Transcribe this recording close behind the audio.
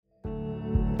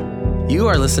You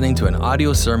are listening to an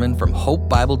audio sermon from Hope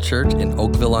Bible Church in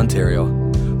Oakville, Ontario.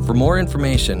 For more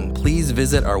information, please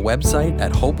visit our website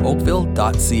at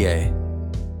hopeoakville.ca.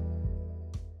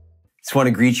 Just want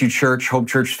to greet you, church, Hope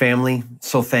Church family.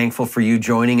 So thankful for you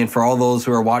joining and for all those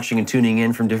who are watching and tuning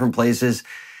in from different places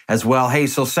as well. Hey,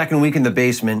 so second week in the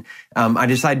basement, I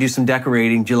decided to do some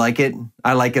decorating. Do you like it?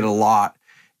 I like it a lot.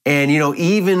 And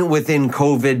even within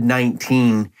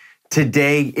COVID-19,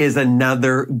 today is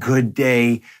another good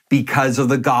day because of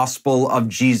the gospel of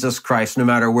Jesus Christ. No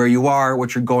matter where you are,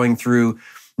 what you're going through,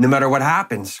 no matter what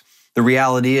happens, the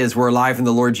reality is we're alive in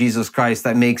the Lord Jesus Christ.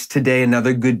 That makes today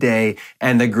another good day,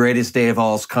 and the greatest day of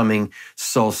all is coming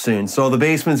so soon. So the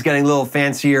basement's getting a little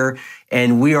fancier,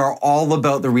 and we are all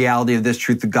about the reality of this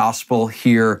truth, the gospel,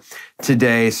 here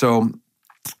today. So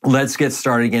let's get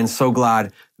started again. So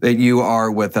glad that you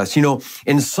are with us.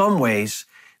 In some ways,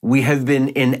 we have been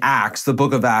in Acts, the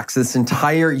book of Acts, this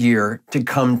entire year to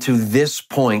come to this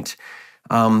point,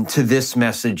 to this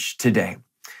message today.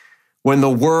 When the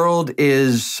world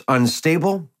is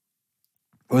unstable,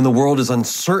 when the world is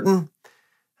uncertain,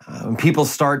 when people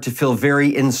start to feel very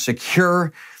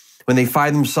insecure, when they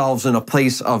find themselves in a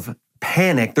place of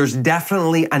panic, there's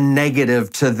definitely a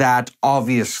negative to that,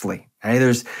 obviously. Okay?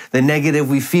 There's the negative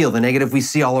we feel, the negative we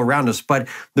see all around us, but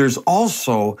there's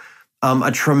also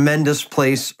a tremendous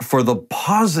place for the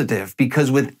positive, because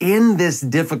within this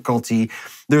difficulty,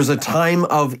 there's a time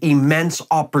of immense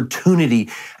opportunity.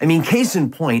 Case in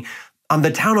point, the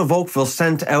town of Oakville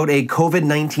sent out a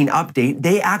COVID-19 update.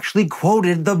 They actually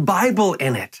quoted the Bible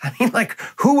in it.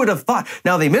 Who would have thought?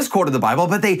 Now, they misquoted the Bible,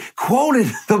 but they quoted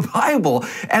the Bible.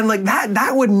 And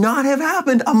that would not have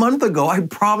happened a month ago. I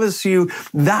promise you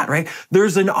that, right?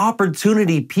 There's an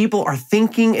opportunity. People are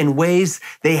thinking in ways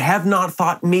they have not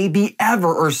thought maybe ever,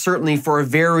 or certainly for a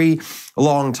very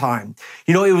long time.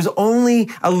 It was only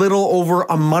a little over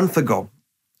a month ago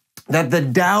that the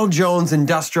Dow Jones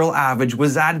Industrial Average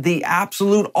was at the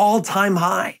absolute all-time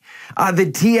high. The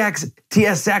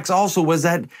TSX also was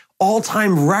at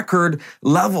all-time record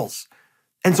levels.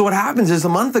 And so what happens is just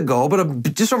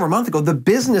over a month ago, the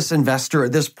business investor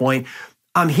at this point,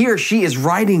 he or she is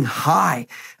riding high.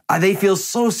 They feel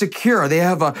so secure. They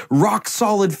have a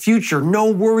rock-solid future,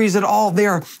 no worries at all. They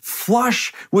are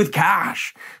flush with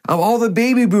cash. All the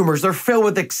baby boomers, they're filled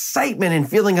with excitement and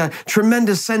feeling a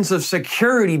tremendous sense of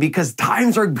security because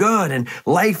times are good and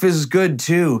life is good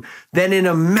too. Then in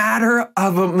a matter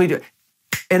of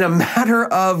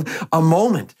a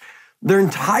moment, their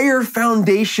entire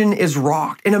foundation is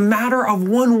rocked. In a matter of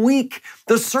 1 week,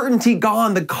 the certainty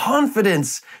gone, the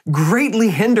confidence greatly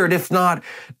hindered, if not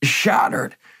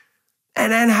shattered.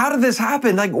 And how did this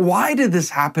happen? Why did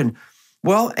this happen?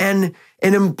 Well, an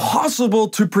impossible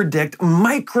to predict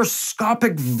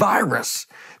microscopic virus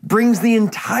brings the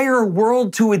entire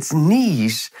world to its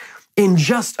knees in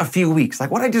just a few weeks.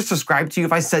 What I just described to you,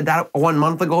 if I said that 1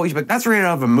 month ago, you'd be like, that's right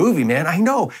out of a movie, man. I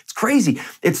know, it's crazy.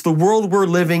 It's the world we're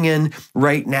living in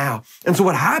right now. And so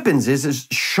what happens is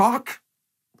shock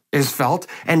is felt,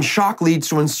 and shock leads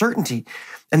to uncertainty.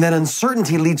 And then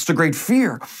uncertainty leads to great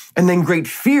fear. And then great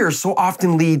fear so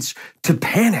often leads to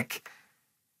panic.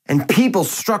 And people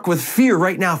struck with fear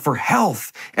right now for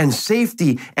health and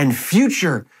safety and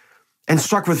future, and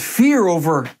struck with fear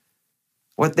over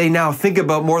what they now think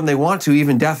about more than they want to,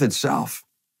 even death itself.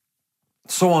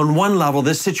 So on one level,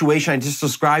 this situation I just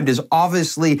described is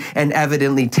obviously and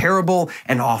evidently terrible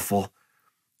and awful.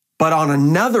 But on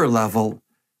another level,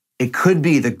 it could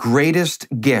be the greatest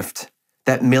gift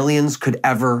that millions could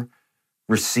ever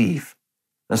receive.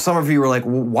 Now, some of you were like,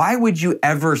 well,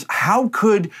 how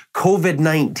could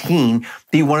COVID-19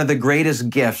 be one of the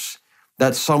greatest gifts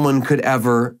that someone could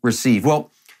ever receive? Well,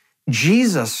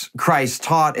 Jesus Christ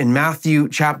taught in Matthew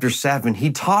chapter 7, he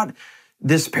taught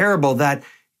this parable that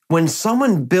when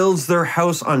someone builds their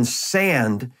house on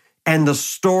sand and the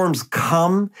storms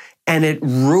come and it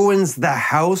ruins the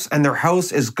house and their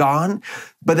house is gone.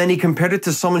 But then he compared it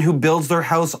to someone who builds their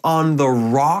house on the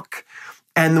rock.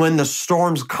 And when the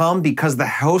storms come, because the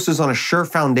house is on a sure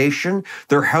foundation,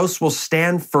 their house will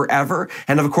stand forever.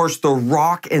 And of course, the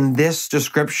rock in this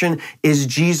description is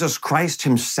Jesus Christ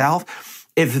himself.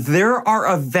 If there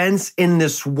are events in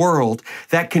this world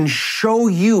that can show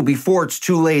you before it's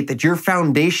too late that your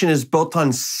foundation is built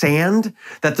on sand,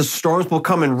 that the storms will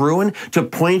come and ruin, to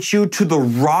point you to the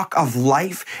rock of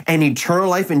life and eternal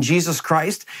life in Jesus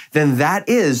Christ, then that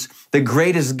is the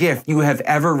greatest gift you have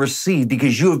ever received,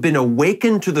 because you have been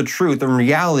awakened to the truth and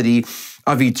reality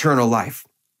of eternal life.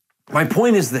 My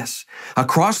point is this: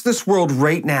 across this world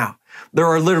right now, there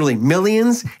are literally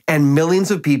millions and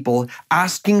millions of people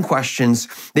asking questions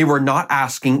they were not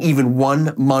asking even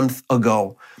 1 month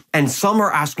ago. And some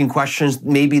are asking questions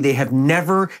maybe they have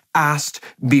never asked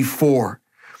before.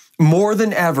 More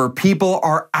than ever, people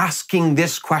are asking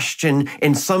this question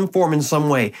in some form, in some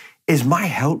way. Is my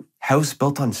house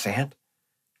built on sand?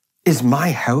 Is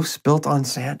my house built on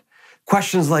sand?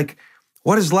 Questions like,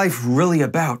 what is life really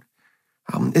about?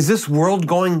 Is this world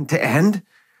going to end?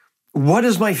 What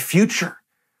is my future?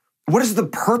 What is the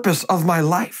purpose of my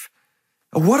life?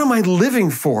 What am I living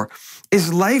for?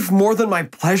 Is life more than my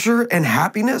pleasure and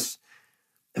happiness?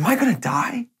 Am I going to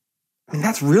die? I mean,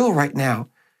 that's real right now.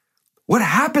 What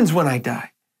happens when I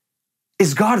die?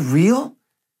 Is God real?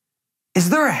 Is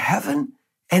there a heaven?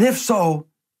 And if so,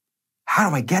 how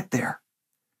do I get there?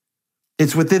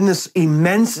 It's within this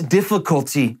immense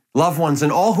difficulty, loved ones,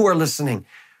 and all who are listening,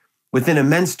 within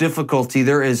immense difficulty,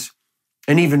 there is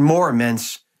an even more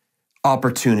immense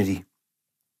opportunity.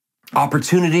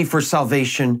 Opportunity for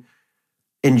salvation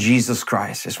in Jesus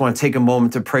Christ. I just want to take a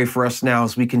moment to pray for us now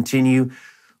as we continue.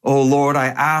 Oh Lord, I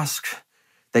ask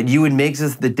that you would make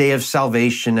this the day of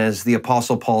salvation, as the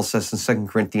Apostle Paul says in 2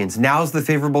 Corinthians. Now is the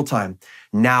favorable time.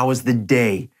 Now is the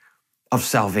day of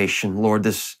salvation. Lord,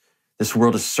 this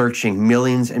world is searching.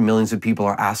 Millions and millions of people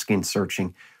are asking,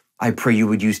 searching. I pray you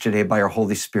would use today by your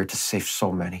Holy Spirit to save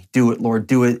so many. Do it, Lord.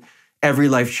 Do it. Every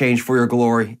life changed for your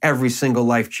glory. Every single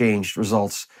life changed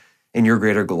results in your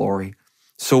greater glory.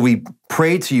 So we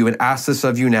pray to you and ask this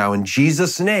of you now. In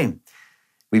Jesus' name,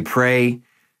 we pray,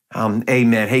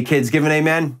 amen. Hey, kids, give an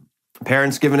amen.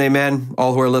 Parents, give an amen.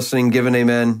 All who are listening, give an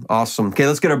amen. Awesome. Okay,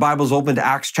 let's get our Bibles open to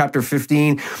Acts chapter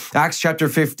 15. Acts chapter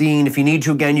 15. If you need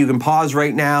to, again, you can pause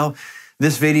right now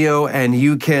this video and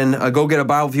you can go get a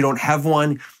Bible if you don't have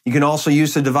one. You can also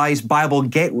use the device Bible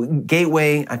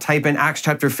Gateway. Type in Acts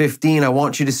chapter 15. I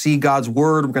want you to see God's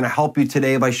word. We're going to help you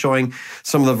today by showing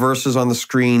some of the verses on the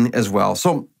screen as well.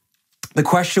 So the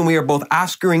question we are both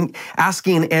asking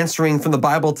and answering from the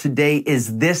Bible today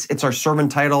is this. It's our sermon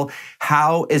title.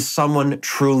 How is someone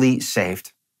truly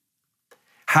saved?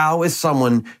 How is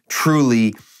someone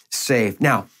truly saved?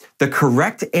 Now, the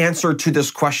correct answer to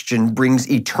this question brings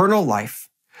eternal life,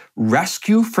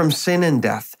 rescue from sin and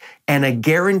death, and a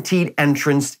guaranteed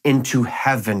entrance into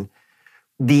heaven.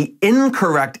 The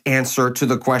incorrect answer to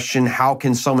the question, how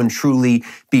can someone truly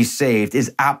be saved,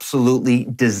 is absolutely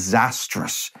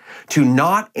disastrous. To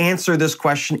not answer this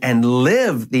question and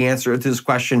live the answer to this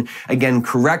question, again,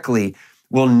 correctly,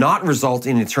 will not result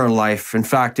in eternal life. In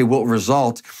fact, it will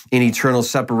result in eternal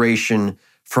separation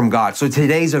from God. So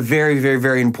today's a very, very,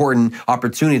 very important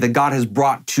opportunity that God has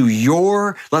brought to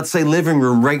your, let's say, living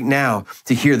room right now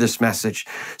to hear this message.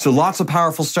 So lots of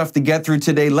powerful stuff to get through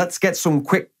today. Let's get some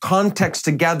quick context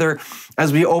together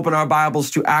as we open our Bibles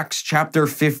to Acts chapter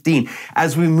 15.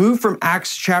 As we move from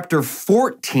Acts chapter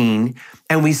 14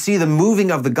 and we see the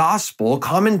moving of the gospel,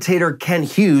 commentator Ken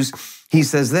Hughes, he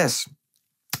says this.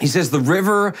 He says, the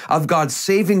river of God's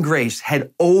saving grace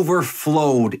had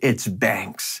overflowed its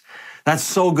banks. That's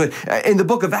so good. In the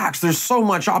book of Acts, there's so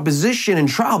much opposition and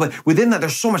trial, but within that,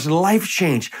 there's so much life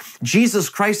change. Jesus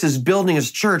Christ is building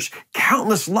his church.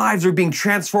 Countless lives are being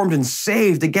transformed and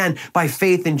saved, again, by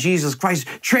faith in Jesus Christ.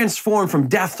 Transformed from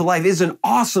death to life is an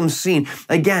awesome scene.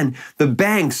 Again, the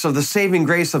banks of the saving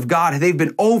grace of God, they've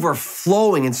been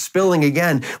overflowing and spilling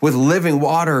again with living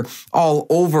water all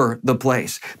over the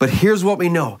place. But here's what we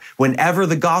know. Whenever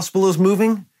the gospel is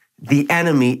moving, the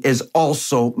enemy is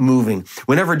also moving.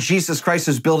 Whenever Jesus Christ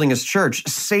is building his church,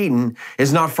 Satan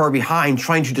is not far behind,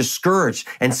 trying to discourage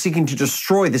and seeking to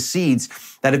destroy the seeds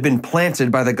that have been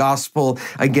planted by the gospel,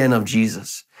 again, of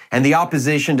Jesus. And the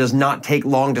opposition does not take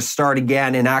long to start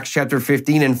again in Acts chapter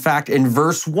 15. In fact, in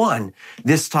verse 1,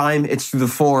 this time it's through the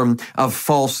form of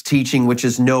false teaching, which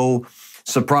is no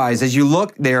surprise. As you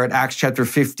look there at Acts chapter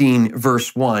 15,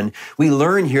 verse 1, we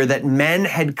learn here that men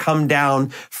had come down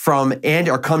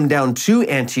to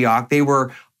Antioch. They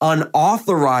were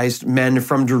unauthorized men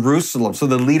from Jerusalem. So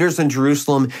the leaders in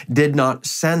Jerusalem did not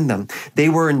send them. They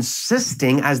were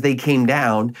insisting as they came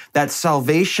down that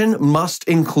salvation must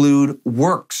include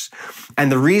works.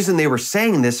 And the reason they were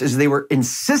saying this is they were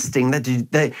insisting that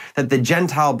the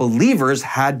Gentile believers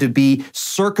had to be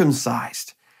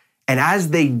circumcised. And as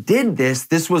they did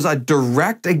this was a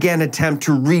direct, again, attempt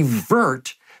to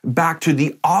revert back to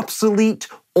the obsolete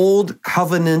old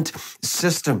covenant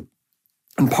system.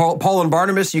 And Paul and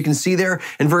Barnabas, you can see there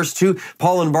in verse 2,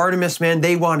 Paul and Barnabas, man,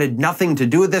 they wanted nothing to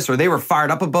do with this, or they were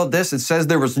fired up about this. It says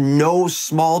there was no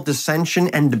small dissension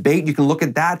and debate. You can look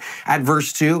at that at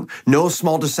verse 2. No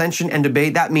small dissension and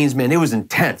debate. That means, man, it was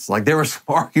intense. Like there was some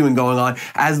arguing going on,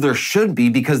 as there should be,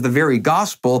 because the very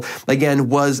gospel, again,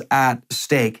 was at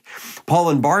stake. Paul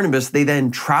and Barnabas, they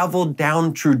then traveled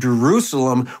down to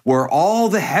Jerusalem, where all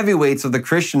the heavyweights of the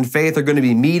Christian faith are going to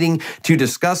be meeting to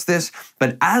discuss this.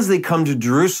 But as they come to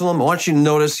Jerusalem, I want you to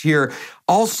notice here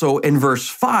also in verse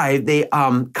 5, they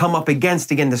come up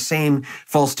against, again, the same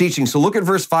false teaching. So look at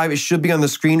verse 5. It should be on the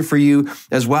screen for you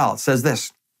as well. It says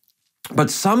this, "But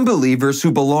some believers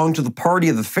who belonged to the party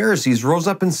of the Pharisees rose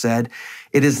up and said,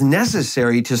 'It is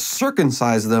necessary to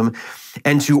circumcise them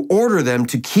and to order them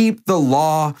to keep the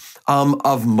law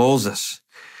of Moses.'"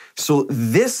 So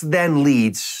this then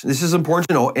leads, this is important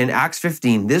to know, in Acts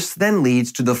 15, this then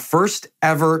leads to the first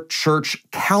ever church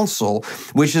council,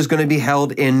 which is going to be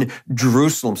held in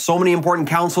Jerusalem. So many important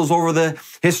councils over the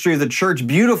history of the church,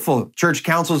 beautiful church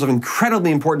councils of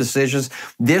incredibly important decisions.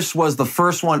 This was the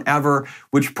first one ever,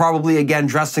 which probably, again,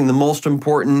 addressing the most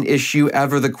important issue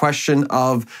ever, the question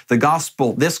of the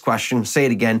gospel. This question, say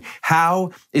it again,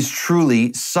 how is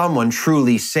someone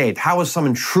truly saved? How is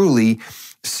someone truly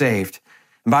saved?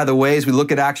 And by the way, as we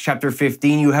look at Acts chapter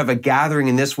 15, you have a gathering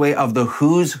in this way of the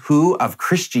who's who of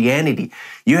Christianity.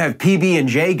 You have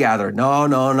PB&J gathered. No,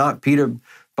 not Peter,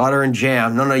 butter, and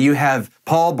jam. No, you have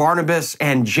Paul, Barnabas,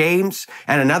 and James,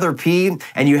 and another P,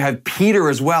 and you have Peter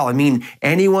as well. I mean,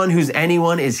 anyone who's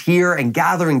anyone is here and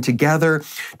gathering together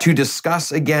to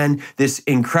discuss, again, this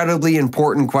incredibly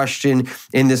important question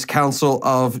in this Council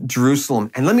of Jerusalem.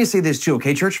 And let me say this too,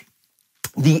 okay, church?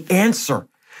 The answer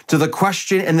to the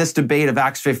question in this debate of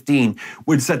Acts 15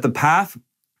 would set the path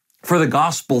for the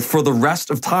gospel for the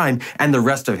rest of time and the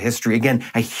rest of history. Again,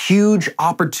 a huge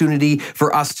opportunity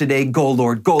for us today. Go,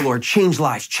 Lord, change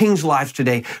lives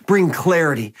today. Bring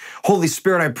clarity. Holy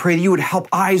Spirit, I pray that you would help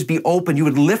eyes be open. You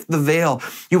would lift the veil.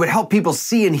 You would help people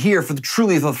see and hear for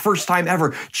truly the first time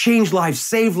ever. Change lives,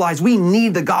 save lives. We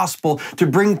need the gospel to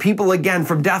bring people again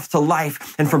from death to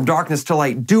life and from darkness to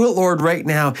light. Do it, Lord, right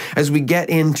now as we get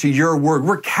into your word.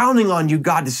 We're counting on you,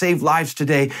 God, to save lives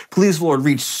today. Please, Lord,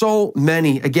 reach so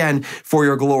many again for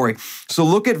your glory. So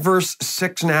look at verse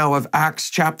 6 now of Acts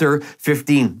chapter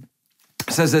 15.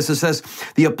 It says this, it says,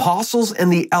 "The apostles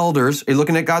and the elders," are you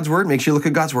looking at God's word? Make sure you look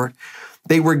at God's word.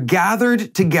 "They were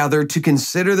gathered together to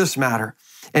consider this matter.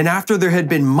 And after there had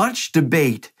been much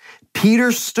debate,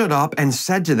 Peter stood up and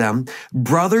said to them,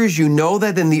 'Brothers, you know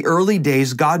that in the early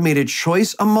days God made a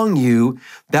choice among you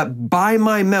that by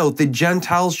my mouth the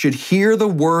Gentiles should hear the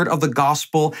word of the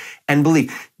gospel and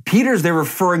believe.'" They're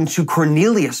referring to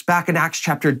Cornelius back in Acts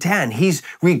chapter 10. He's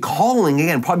recalling,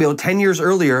 again, probably about 10 years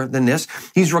earlier than this,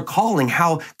 he's recalling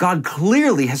how God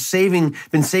clearly has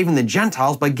been saving the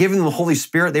Gentiles by giving them the Holy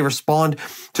Spirit. They respond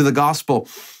to the gospel.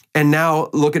 And now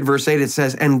look at verse 8. It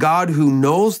says, "And God, who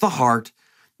knows the heart,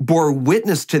 bore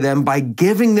witness to them by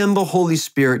giving them the Holy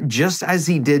Spirit, just as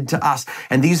he did to us."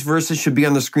 And these verses should be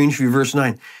on the screen for you, verse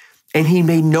 9. "And he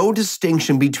made no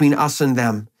distinction between us and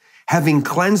them, having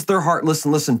cleansed their heart,"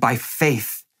 listen, "by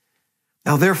faith.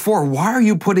 Now, therefore, why are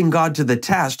you putting God to the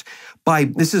test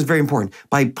this is very important,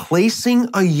 by placing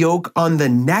a yoke on the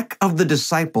neck of the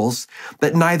disciples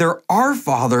that neither our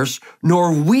fathers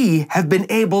nor we have been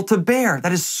able to bear?"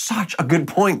 That is such a good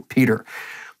point, Peter.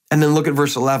 And then look at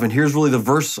verse 11. Here's really the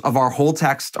verse of our whole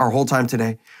text, our whole time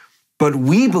today. "But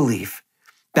we believe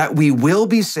that we will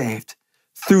be saved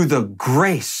through the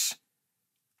grace."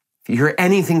 If you hear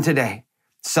anything today,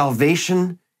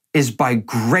 salvation is by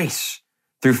grace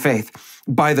through faith.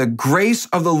 "By the grace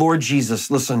of the Lord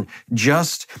Jesus," listen,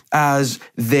 "just as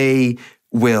they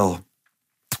will."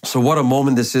 So what a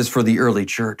moment this is for the early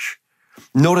church.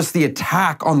 Notice the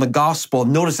attack on the gospel.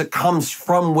 Notice it comes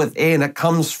from within. It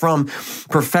comes from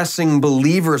professing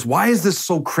believers. Why is this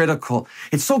so critical?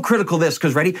 It's so critical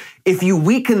because ready? If you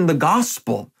weaken the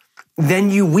gospel, then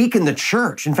you weaken the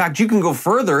church. In fact, you can go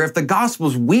further. If the gospel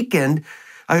is weakened,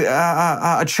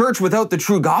 a church without the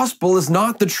true gospel is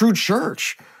not the true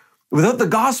church. Without the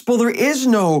gospel, there is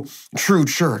no true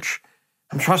church.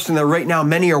 I'm trusting that right now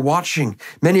many are watching,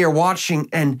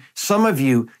 and some of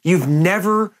you've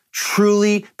never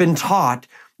truly been taught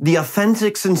the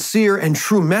authentic, sincere, and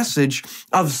true message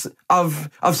of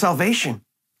salvation.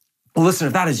 Well, listen,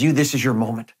 if that is you, this is your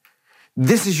moment.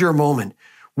 This is your moment.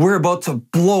 We're about to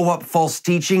blow up false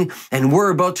teaching, and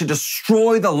we're about to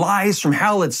destroy the lies from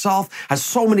hell itself, as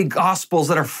so many gospels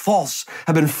that are false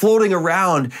have been floating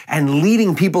around and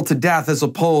leading people to death as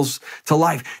opposed to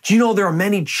life. Do you know there are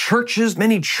many churches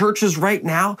right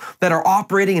now that are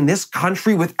operating in this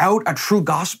country without a true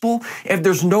gospel? If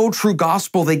there's no true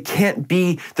gospel, they can't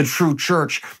be the true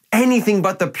church. Anything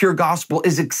but the pure gospel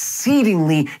is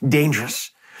exceedingly dangerous.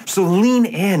 So lean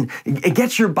in,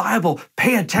 get your Bible,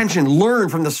 pay attention, learn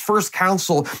from this first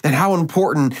council and how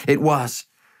important it was.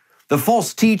 The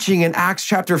false teaching in Acts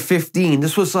chapter 15,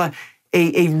 this was a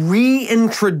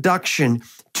reintroduction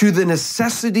to the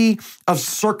necessity of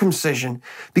circumcision.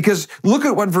 Because look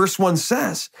at what verse 1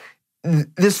 says.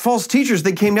 This false teachers,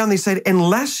 they came down, they said,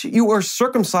 unless you are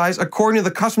circumcised according to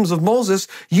the customs of Moses,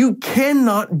 you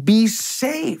cannot be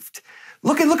saved.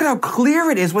 Look at how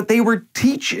clear it is what they were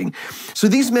teaching. So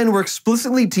these men were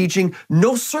explicitly teaching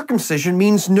no circumcision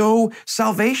means no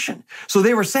salvation. So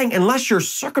they were saying, unless you're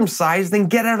circumcised, then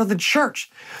get out of the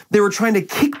church. They were trying to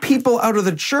kick people out of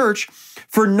the church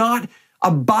for not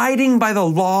abiding by the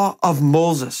law of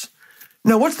Moses.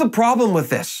 Now, what's the problem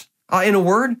with this? In a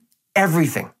word,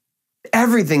 everything.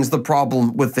 Everything's the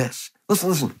problem with this.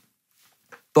 Listen.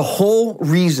 The whole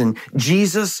reason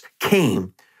Jesus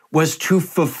came was to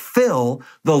fulfill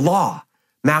the law.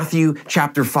 Matthew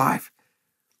chapter 5.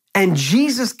 And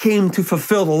Jesus came to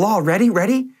fulfill the law.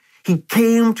 Ready? He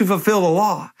came to fulfill the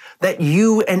law that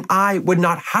you and I would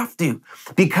not have to,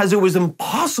 because it was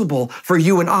impossible for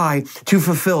you and I to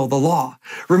fulfill the law.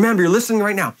 Remember, you're listening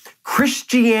right now.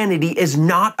 Christianity is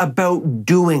not about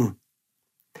doing.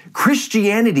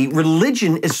 Christianity,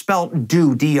 religion is spelled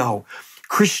do, D-O.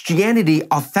 Christianity,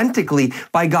 authentically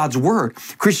by God's word,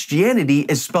 Christianity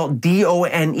is spelled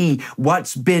D-O-N-E,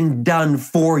 what's been done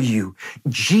for you.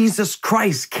 Jesus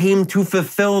Christ came to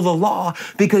fulfill the law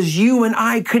because you and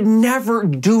I could never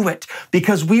do it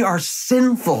because we are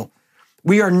sinful.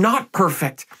 We are not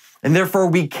perfect, and therefore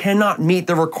we cannot meet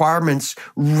the requirements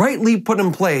rightly put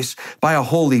in place by a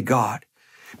holy God.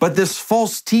 But this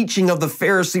false teaching of the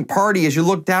Pharisee party, as you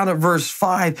look down at verse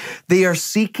 5, they are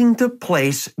seeking to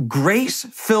place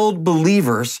grace-filled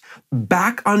believers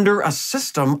back under a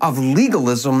system of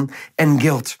legalism and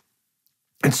guilt.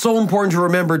 It's so important to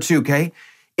remember too, okay?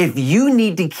 If you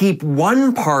need to keep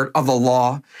one part of the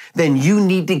law, then you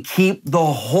need to keep the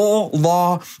whole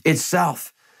law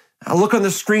itself. Look on the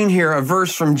screen here, a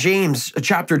verse from James,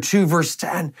 chapter 2, verse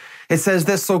 10. It says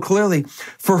this so clearly,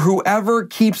 for whoever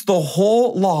keeps the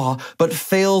whole law but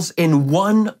fails in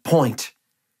one point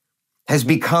has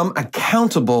become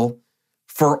accountable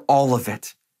for all of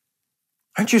it.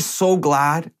 Aren't you so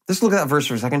glad? Let's look at that verse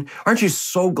for a second. Aren't you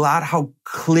so glad how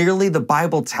clearly the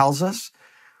Bible tells us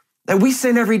that we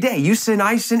sin every day? You sin,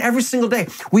 I sin every single day.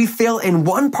 We fail in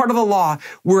one part of the law.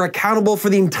 We're accountable for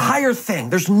the entire thing.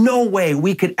 There's no way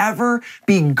we could ever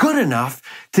be good enough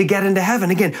to get into heaven.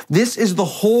 Again, this is the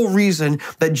whole reason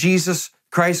that Jesus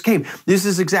Christ came. This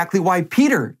is exactly why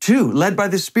Peter, too, led by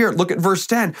the Spirit, look at verse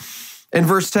 10. And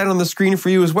verse 10 on the screen for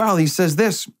you as well. He says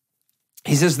this.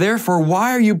 He says, therefore,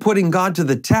 why are you putting God to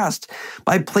the test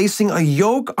by placing a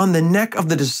yoke on the neck of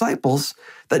the disciples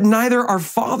that neither our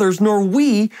fathers nor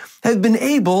we have been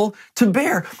able to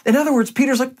bear? In other words,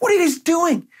 Peter's like, what are you guys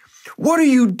doing? What are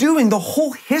you doing? The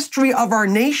whole history of our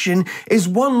nation is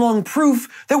one long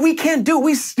proof that we can't do it.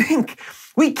 We stink.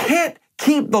 We can't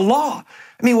keep the law.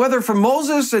 I mean, whether from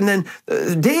Moses and then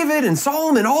David and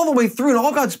Solomon all the way through and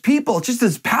all God's people, it's just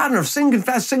this pattern of sin,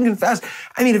 confess, sin, confess.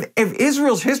 I mean, if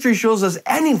Israel's history shows us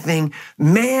anything,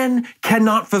 man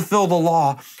cannot fulfill the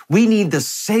law. We need the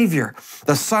Savior,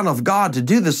 the Son of God, to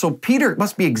do this. So Peter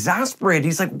must be exasperated.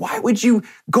 He's like, why would you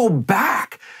go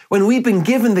back when we've been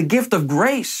given the gift of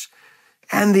grace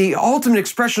and the ultimate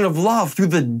expression of love through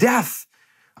the death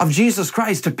of Jesus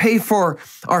Christ to pay for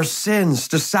our sins,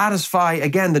 to satisfy,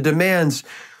 again, the demands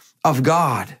of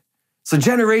God. So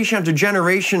generation after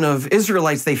generation of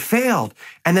Israelites, they failed.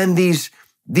 And then these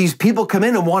people come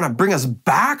in and want to bring us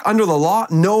back under the law.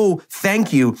 No,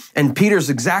 thank you. And Peter's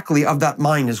exactly of that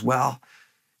mind as well.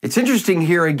 It's interesting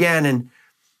here again, and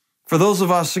for those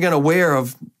of us, again, aware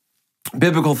of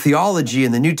biblical theology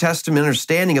and the New Testament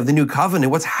understanding of the New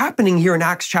Covenant, what's happening here in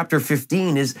Acts chapter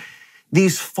 15 is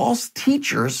these false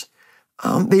teachers,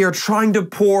 they are trying to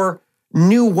pour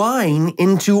new wine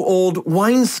into old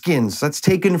wineskins. That's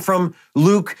taken from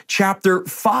Luke chapter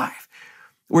 5,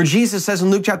 where Jesus says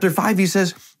in Luke chapter 5, he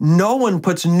says, no one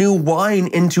puts new wine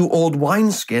into old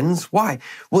wineskins. Why?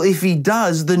 Well, if he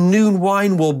does, the new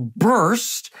wine will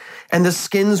burst and the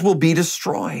skins will be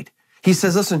destroyed. He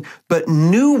says, listen, but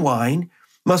new wine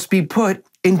must be put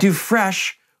into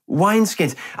fresh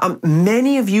wineskins.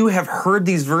 Many of you have heard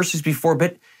these verses before,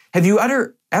 but have you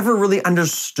ever really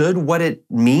understood what it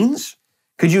means?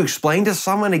 Could you explain to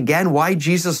someone again why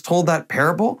Jesus told that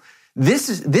parable? This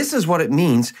is what it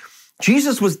means.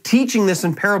 Jesus was teaching this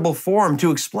in parable form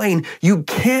to explain you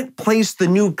can't place the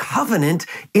new covenant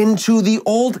into the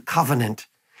old covenant.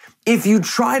 If you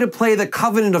try to play the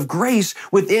covenant of grace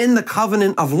within the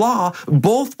covenant of law,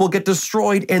 both will get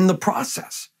destroyed in the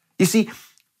process. You see,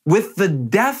 with the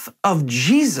death of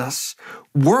Jesus,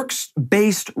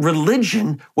 works-based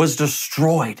religion was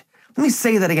destroyed. Let me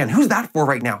say that again. Who's that for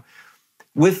right now?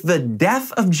 With the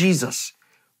death of Jesus,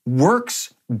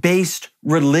 works-based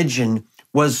religion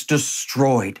was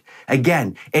destroyed.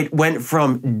 Again, it went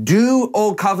from do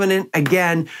old covenant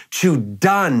again to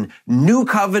done new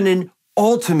covenant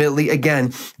ultimately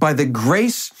again by the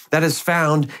grace that is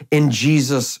found in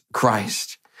Jesus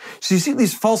Christ. So you see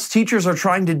these false teachers are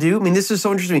trying to do, this is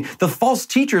so interesting. The false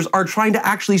teachers are trying to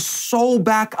actually sew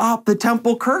back up the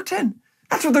temple curtain.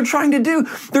 That's what they're trying to do.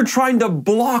 They're trying to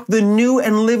block the new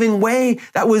and living way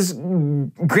that was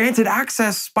granted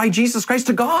access by Jesus Christ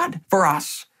to God for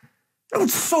us. Don't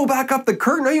sew back up the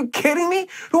curtain. Are you kidding me?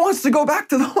 Who wants to go back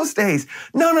to those days?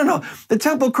 No. The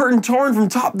temple curtain torn from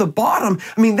top to bottom.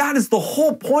 That is the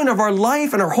whole point of our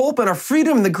life and our hope and our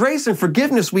freedom and the grace and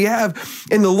forgiveness we have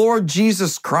in the Lord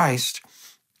Jesus Christ.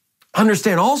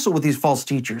 Understand also with these false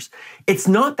teachers, it's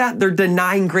not that they're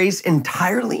denying grace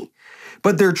entirely,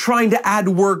 but they're trying to add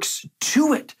works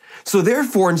to it. So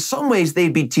therefore, in some ways,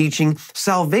 they'd be teaching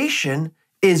salvation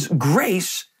is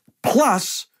grace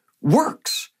plus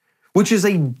works, which is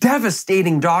a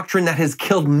devastating doctrine that has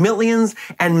killed millions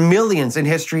and millions in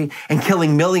history and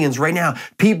killing millions right now.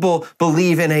 People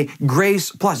believe in a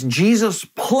grace plus Jesus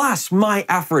plus my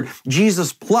effort,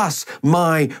 Jesus plus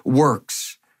my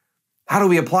works. How do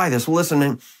we apply this? Well,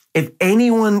 listen, if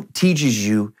anyone teaches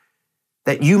you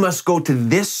that you must go to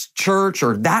this church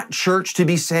or that church to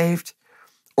be saved,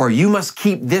 or you must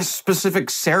keep this specific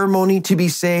ceremony to be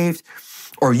saved,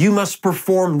 or you must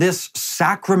perform this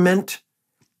sacrament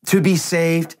to be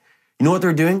saved, you know what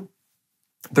they're doing?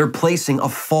 They're placing a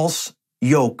false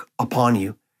yoke upon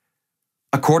you.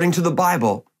 According to the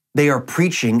Bible, they are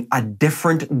preaching a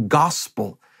different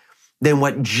gospel than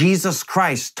what Jesus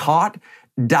Christ taught,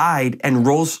 died, and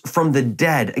rose from the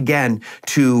dead again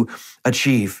to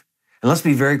achieve. And let's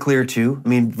be very clear too.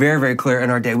 Very, very clear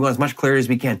in our day. We want as much clarity as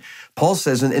we can. Paul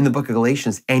says in the book of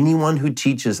Galatians, anyone who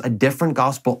teaches a different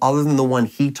gospel other than the one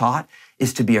he taught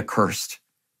is to be accursed.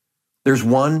 There's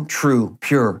one true,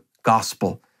 pure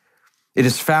gospel. It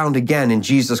is found again in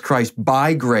Jesus Christ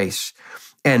by grace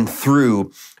and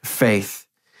through faith.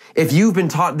 If you've been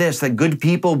taught this, that good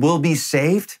people will be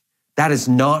saved, that is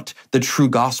not the true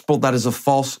gospel. That is a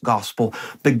false gospel.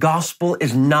 The gospel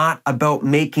is not about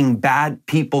making bad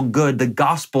people good. The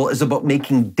gospel is about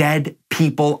making dead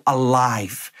people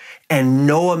alive. And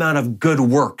no amount of good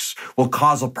works will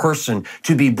cause a person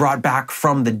to be brought back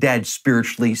from the dead,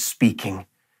 spiritually speaking.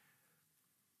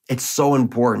 It's so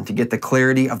important to get the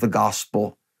clarity of the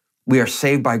gospel. We are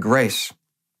saved by grace.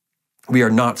 We are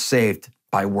not saved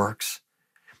by works.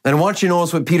 And I want you to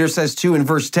notice what Peter says too in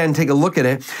verse 10. Take a look at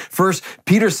it. First,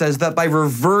 Peter says that by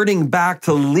reverting back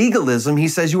to legalism, he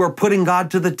says you are putting God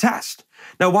to the test.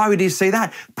 Now, why would he say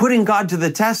that? Putting God to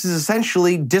the test is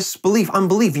essentially disbelief,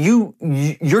 unbelief.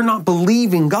 You're not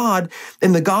believing God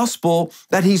in the gospel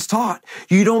that he's taught.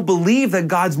 You don't believe that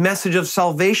God's message of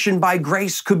salvation by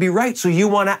grace could be right, so you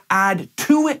want to add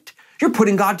to it. You're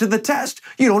putting God to the test.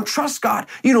 You don't trust God.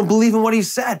 You don't believe in what he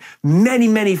said. Many,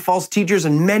 many false teachers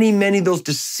and many of those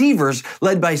deceivers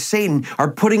led by Satan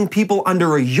are putting people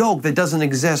under a yoke that doesn't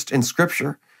exist in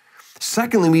Scripture.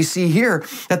 Secondly, we see here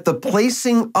that the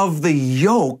placing of the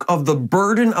yoke of the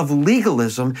burden of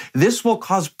legalism, this will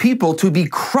cause people to be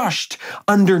crushed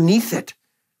underneath it.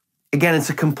 Again,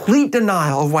 it's a complete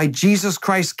denial of why Jesus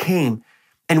Christ came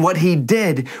and what he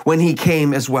did when he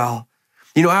came as well.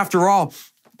 After all,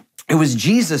 it was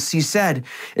Jesus, he said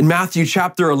in Matthew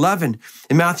chapter 11.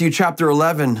 In Matthew chapter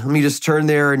 11, let me just turn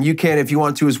there, and you can if you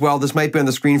want to as well. This might be on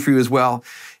the screen for you as well.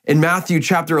 In Matthew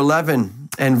chapter 11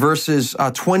 and verses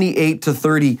 28 to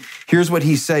 30, here's what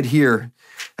he said here.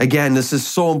 Again, this is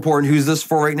so important. Who's this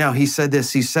for right now? He said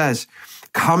this. He says,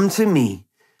 come to me.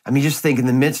 Just think in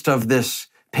the midst of this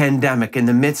pandemic, in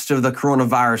the midst of the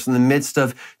coronavirus, in the midst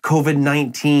of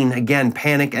COVID-19, again,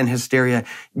 panic and hysteria,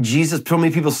 Jesus, so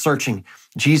many people searching.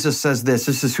 Jesus says this.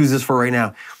 This is who's this for right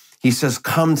now. He says,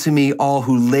 come to me, all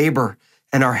who labor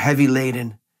and are heavy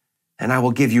laden, and I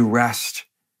will give you rest.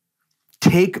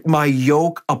 Take my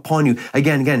yoke upon you.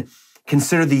 Again,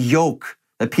 consider the yoke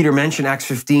that Peter mentioned, Acts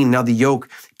 15, now the yoke,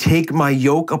 take my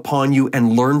yoke upon you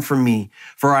and learn from me,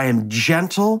 for I am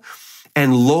gentle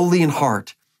and lowly in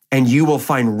heart, and you will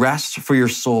find rest for your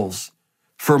souls.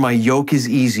 For my yoke is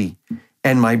easy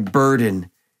and my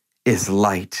burden is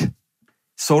light.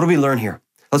 So what do we learn here?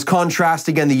 Let's contrast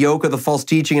again the yoke of the false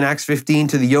teaching in Acts 15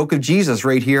 to the yoke of Jesus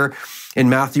right here in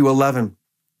Matthew 11.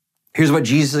 Here's what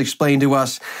Jesus explained to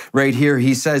us right here.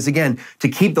 He says again, to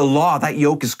keep the law, that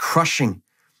yoke is crushing,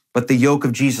 but the yoke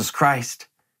of Jesus Christ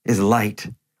is light.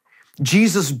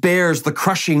 Jesus bears the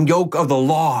crushing yoke of the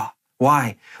law.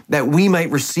 Why? That we might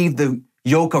receive the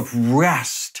yoke of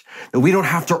rest, that we don't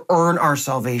have to earn our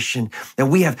salvation, that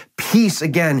we have peace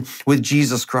again with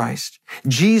Jesus Christ.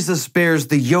 Jesus bears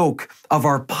the yoke of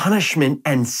our punishment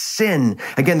and sin.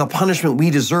 Again, the punishment we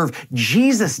deserve.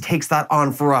 Jesus takes that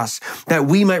on for us, that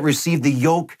we might receive the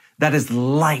yoke that is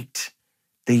light,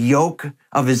 the yoke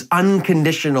of his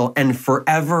unconditional and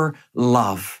forever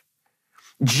love.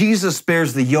 Jesus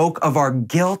bears the yoke of our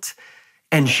guilt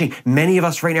and shame. Many of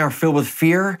us right now are filled with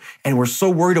fear, and we're so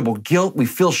worried about guilt. We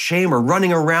feel shame. We're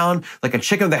running around like a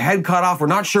chicken with the head cut off. We're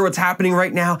not sure what's happening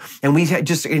right now, and we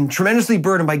just tremendously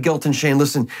burdened by guilt and shame.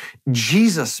 Listen,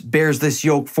 Jesus bears this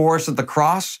yoke for us at the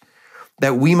cross,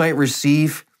 that we might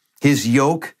receive his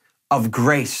yoke of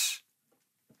grace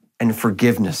and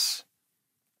forgiveness.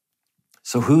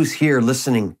 So who's here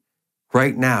listening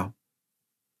right now?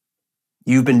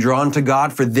 You've been drawn to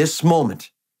God for this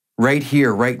moment, right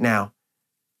here, right now.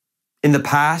 In the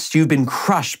past, you've been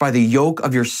crushed by the yoke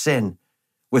of your sin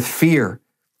with fear,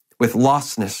 with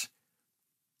lostness.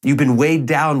 You've been weighed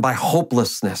down by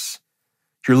hopelessness.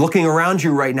 You're looking around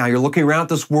you right now. You're looking around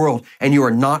this world and you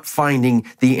are not finding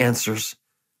the answers.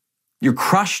 You're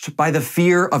crushed by the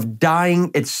fear of dying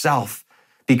itself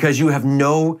because you have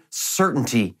no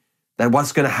certainty that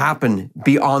what's going to happen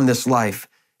beyond this life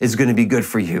is going to be good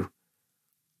for you.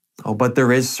 Oh, but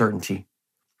there is certainty.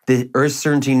 There is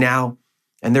certainty now.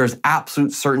 And there is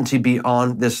absolute certainty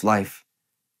beyond this life.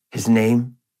 His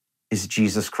name is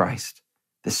Jesus Christ,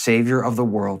 the Savior of the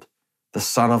world, the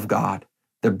Son of God,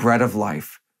 the bread of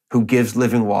life, who gives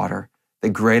living water, the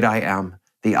great I am,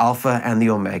 the Alpha and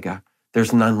the Omega.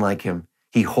 There's none like him.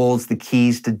 He holds the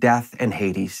keys to death and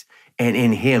Hades. And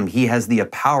in him, he has the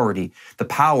power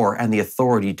and the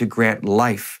authority to grant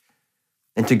life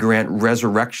and to grant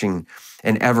resurrection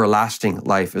and everlasting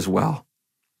life as well.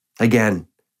 Again,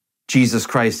 Jesus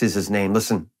Christ is his name.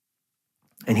 Listen,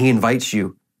 and he invites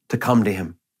you to come to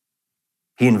him.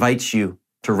 He invites you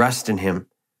to rest in him.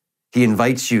 He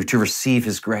invites you to receive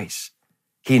his grace.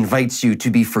 He invites you to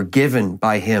be forgiven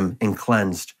by him and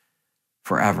cleansed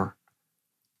forever.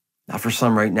 Now, for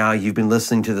some right now, you've been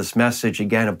listening to this message,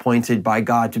 again, appointed by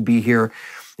God to be here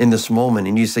in this moment.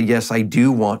 And you say, yes, I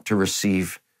do want to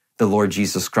receive the Lord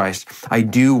Jesus Christ. I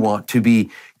do want to be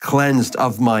cleansed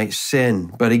of my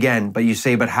sin. But you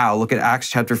say, but how? Look at Acts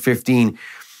chapter 15.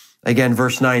 Again,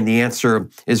 verse 9, the answer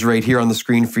is right here on the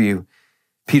screen for you.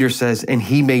 Peter says, and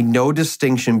he made no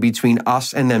distinction between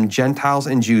us and them, Gentiles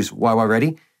and Jews. Why,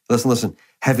 ready? Listen.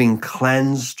 Having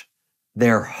cleansed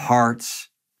their hearts.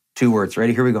 2 words.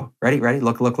 Ready? Here we go. Ready?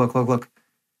 Look.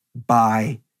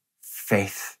 By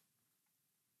faith.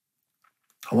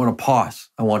 I want to pause.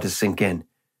 I want to sink in.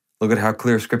 Look at how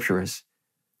clear Scripture is.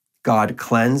 God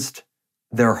cleansed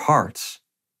their hearts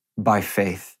by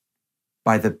faith,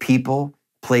 by the people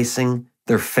placing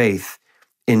their faith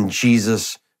in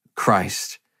Jesus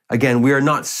Christ. Again, we are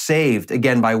not saved,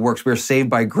 by works. We are saved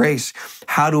by grace.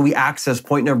 How do we access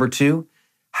point number 2?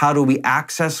 How do we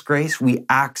access grace? We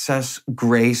access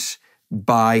grace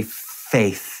by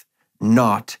faith,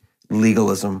 not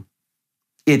legalism.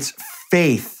 It's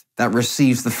faith that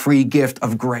receives the free gift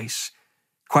of grace.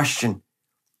 Question,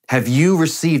 have you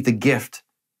received the gift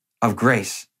of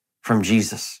grace from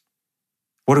Jesus?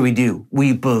 What do?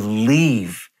 We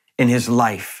believe in his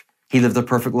life. He lived a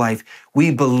perfect life.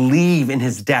 We believe in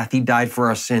his death. He died for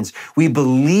our sins. We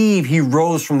believe he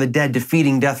rose from the dead,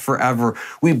 defeating death forever.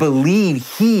 We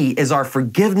believe he is our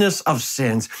forgiveness of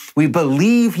sins. We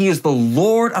believe he is the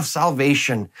Lord of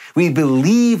salvation. We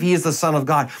believe he is the Son of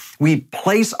God. We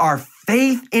place our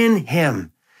faith in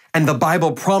him. And the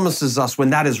Bible promises us when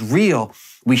that is real,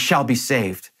 we shall be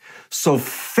saved. So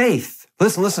faith,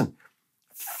 listen,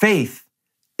 faith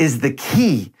is the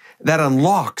key that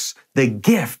unlocks the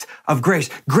gift of grace.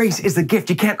 Grace is the gift.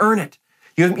 You can't earn it.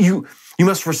 You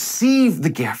must receive the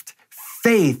gift.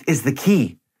 Faith is the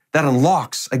key that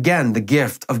unlocks, again, the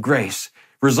gift of grace,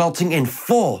 resulting in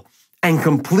full and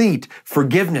complete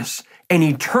forgiveness and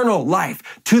eternal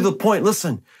life to the point,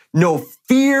 listen, no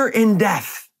fear in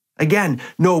death. Again,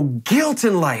 no guilt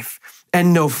in life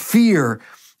and no fear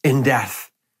in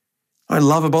death. What I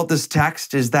love about this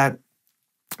text is that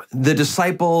the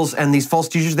disciples and these false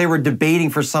teachers, they were debating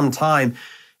for some time.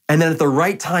 And then at the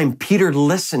right time, Peter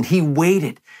listened. He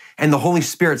waited. And the Holy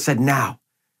Spirit said, now.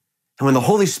 And when the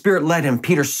Holy Spirit led him,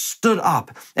 Peter stood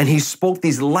up and he spoke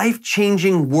these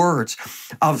life-changing words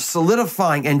of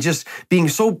solidifying and just being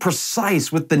so precise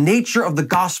with the nature of the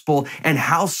gospel and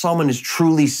how someone is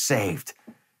truly saved.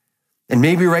 And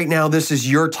maybe right now, this is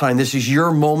your time. This is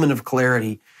your moment of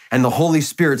clarity. And the Holy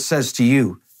Spirit says to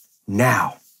you,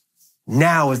 now.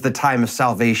 Now is the time of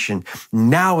salvation.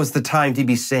 Now is the time to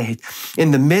be saved.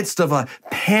 In the midst of a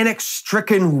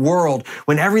panic-stricken world,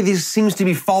 when everything seems to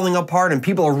be falling apart and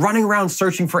people are running around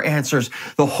searching for answers,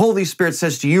 the Holy Spirit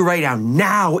says to you right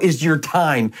now is your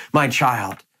time, my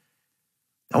child.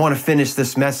 I want to finish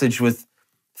this message with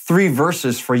 3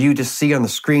 verses for you to see on the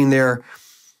screen there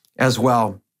as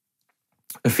well.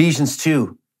 Ephesians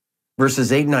 2,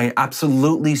 verses 8 and 9,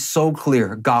 absolutely so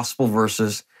clear gospel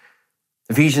verses.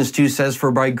 Ephesians 2 says, for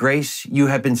by grace you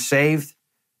have been saved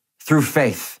through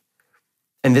faith.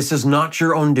 And this is not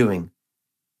your own doing.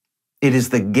 It is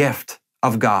the gift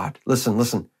of God.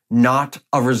 Listen, not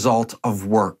a result of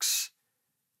works.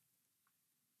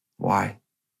 Why?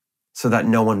 So that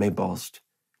no one may boast.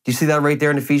 Do you see that right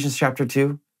there in Ephesians chapter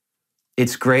 2?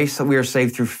 It's grace that we are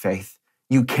saved through faith.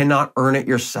 You cannot earn it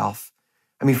yourself.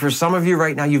 I mean, for some of you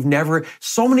right now,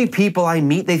 so many people I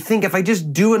meet, they think if I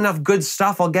just do enough good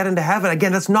stuff, I'll get into heaven.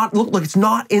 Again, it's not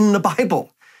in the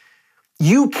Bible.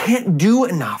 You can't do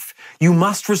enough. You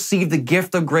must receive the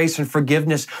gift of grace and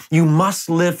forgiveness. You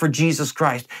must live for Jesus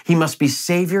Christ. He must be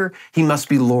Savior. He must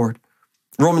be Lord.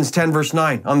 Romans 10, verse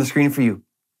 9 on the screen for you.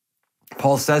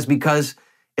 Paul says, because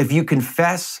if you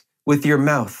confess with your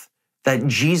mouth that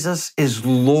Jesus is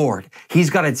Lord, he's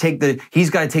got to take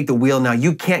the wheel now.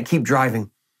 You can't keep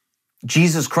driving.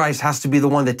 Jesus Christ has to be the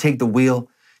one to take the wheel.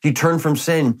 You turn from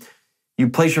sin. You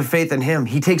place your faith in him.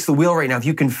 He takes the wheel right now. If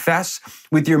you confess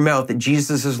with your mouth that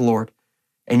Jesus is Lord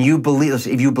and you believe,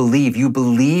 if you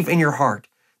believe in your heart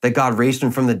that God raised him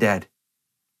from the dead,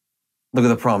 look at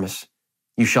the promise.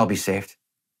 You shall be saved.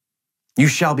 You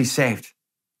shall be saved.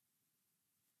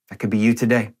 That could be you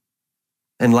today.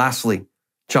 And lastly,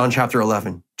 John chapter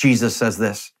 11, Jesus says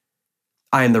this,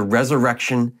 I am the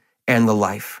resurrection and the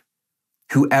life.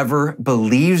 Whoever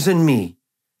believes in me,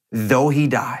 though he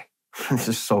die, this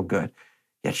is so good,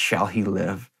 yet shall he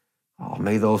live. Oh,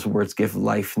 may those words give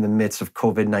life in the midst of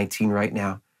COVID-19 right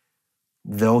now.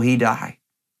 Though he die,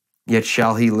 yet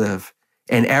shall he live.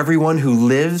 And everyone who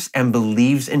lives and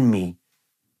believes in me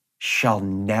shall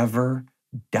never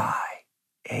die.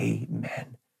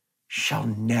 Amen. Shall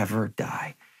never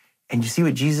die. And you see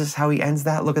what Jesus, how he ends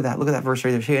that? Look at that verse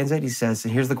right there. He ends it. He says,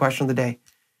 and here's the question of the day.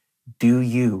 Do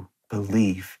you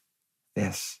believe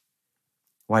this?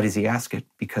 Why does he ask it?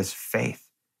 Because faith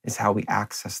is how we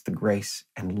access the grace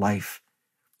and life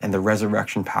and the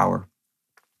resurrection power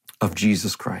of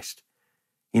Jesus Christ.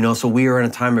 So we are in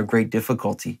a time of great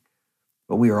difficulty,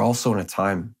 but we are also in a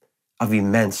time of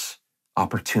immense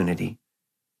opportunity.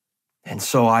 And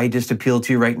so I just appeal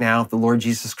to you right now, if the Lord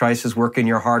Jesus Christ is working in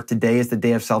your heart, today is the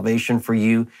day of salvation for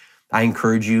you. I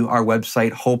encourage you, our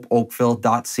website,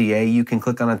 hopeoakville.ca, you can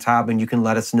click on a tab and you can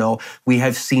let us know. We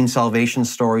have seen salvation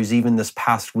stories even this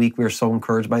past week. We are so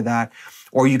encouraged by that.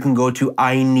 Or you can go to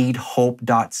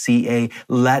ineedhope.ca.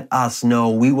 Let us know.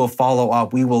 We will follow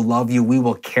up. We will love you. We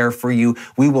will care for you.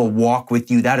 We will walk with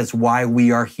you. That is why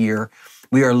we are here.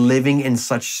 We are living in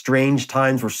such strange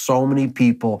times where so many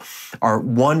people are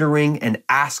wondering and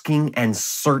asking and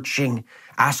searching,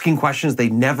 asking questions they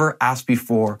never asked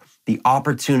before. The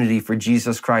opportunity for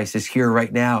Jesus Christ is here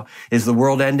right now. Is the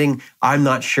world ending? I'm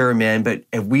not sure, man, but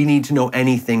if we need to know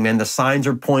anything, man, the signs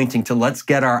are pointing to let's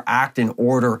get our act in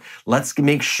order. Let's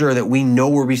make sure that we know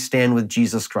where we stand with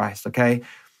Jesus Christ, okay?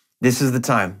 This is the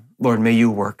time. Lord, may you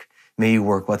work. May you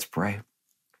work. Let's pray.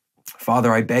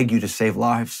 Father, I beg you to save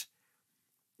lives.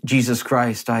 Jesus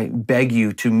Christ, I beg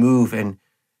you to move and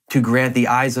to grant the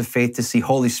eyes of faith to see.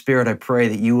 Holy Spirit, I pray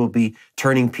that you will be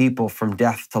turning people from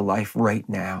death to life right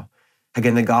now.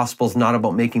 Again, the gospel is not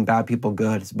about making bad people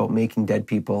good. It's about making dead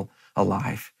people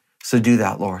alive. So do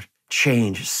that, Lord.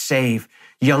 Change, save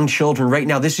young children right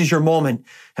now. This is your moment.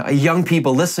 Young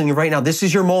people listening right now, this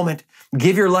is your moment.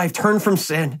 Give your life, turn from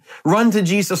sin, run to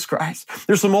Jesus Christ.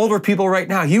 There's some older people right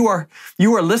now. You are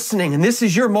listening, and this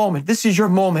is your moment. This is your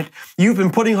moment. You've been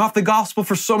putting off the gospel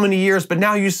for so many years, but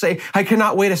now you say, I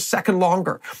cannot wait a second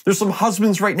longer. There's some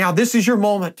husbands right now. This is your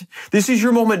moment. This is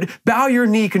your moment. Bow your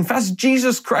knee, confess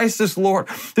Jesus Christ as Lord.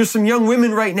 There's some young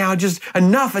women right now, just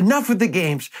enough with the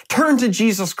games. Turn to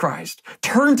Jesus Christ.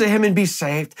 Turn to him and be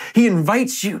saved. He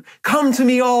invites you. Come to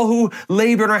me, all who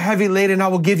labor and are heavy laden, I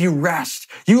will give you rest.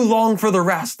 You long for the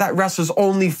rest. That rest is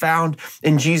only found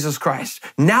in Jesus Christ.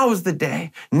 Now is the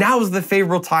day. Now is the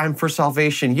favorable time for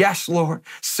salvation. Yes, Lord.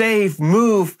 Save,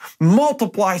 move,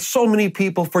 multiply so many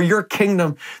people for your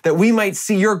kingdom, that we might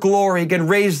see your glory again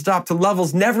raised up to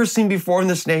levels never seen before in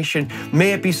this nation.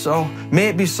 May it be so. May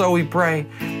it be so, we pray.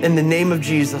 In the name of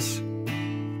Jesus.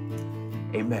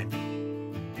 Amen.